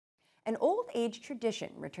An old-age tradition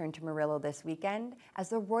returned to Murillo this weekend as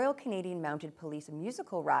the Royal Canadian Mounted Police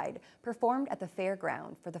Musical Ride performed at the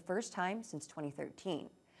fairground for the first time since 2013.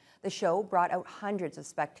 The show brought out hundreds of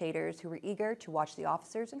spectators who were eager to watch the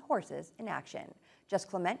officers and horses in action. Jess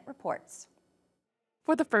Clement reports.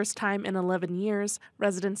 For the first time in 11 years,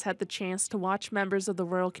 residents had the chance to watch members of the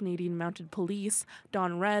Royal Canadian Mounted Police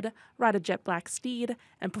don red, ride a jet black steed,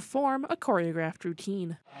 and perform a choreographed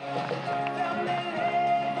routine.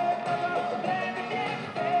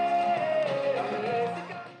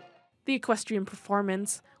 The equestrian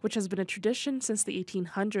performance, which has been a tradition since the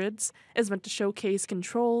 1800s, is meant to showcase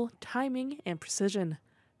control, timing, and precision.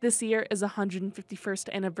 This year is the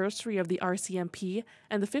 151st anniversary of the RCMP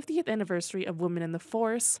and the 50th anniversary of Women in the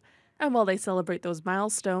Force. And while they celebrate those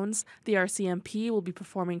milestones, the RCMP will be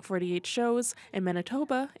performing 48 shows in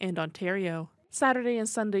Manitoba and Ontario. Saturday and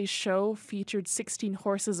Sunday's show featured 16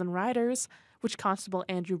 horses and riders, which Constable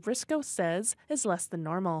Andrew Briscoe says is less than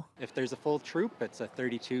normal. If there's a full troop, it's a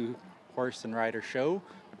 32 horse and rider show.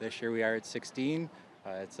 This year we are at 16.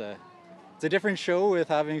 It's a different show with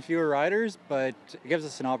having fewer riders, but it gives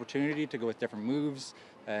us an opportunity to go with different moves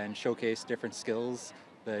and showcase different skills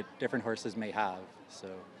that different horses may have. So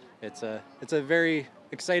it's a very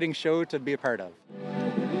exciting show to be a part of.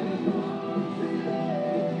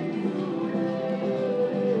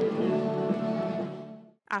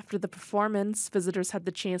 After the performance, visitors had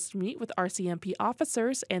the chance to meet with RCMP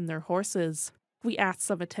officers and their horses. We asked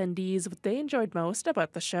some attendees what they enjoyed most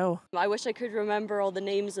about the show. I wish I could remember all the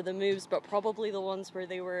names of the moves, but probably the ones where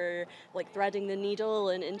they were like threading the needle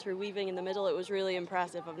and interweaving in the middle. It was really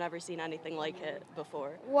impressive. I've never seen anything like it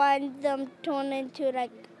before. When them turn into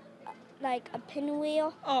like a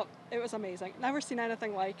pinwheel. Oh, it was amazing. Never seen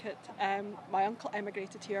anything like it. My uncle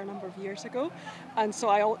emigrated here a number of years ago, and so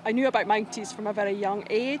I knew about Mounties from a very young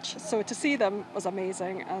age, so to see them was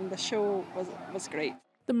amazing, and the show was great.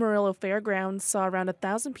 The Murillo Fairgrounds saw around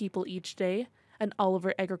 1,000 people each day, and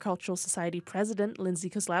Oliver Agricultural Society President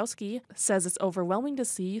Lindsay Kozlowski says it's overwhelming to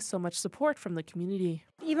see so much support from the community.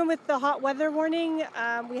 Even with the hot weather warning,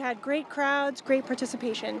 we had great crowds, great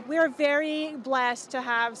participation. We are very blessed to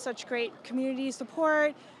have such great community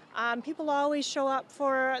support. People always show up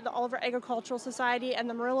for the Oliver Agricultural Society and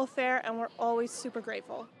the Murillo Fair, and we're always super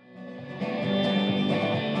grateful.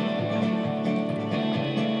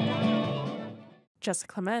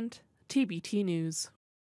 Jessica Clement, TBT News.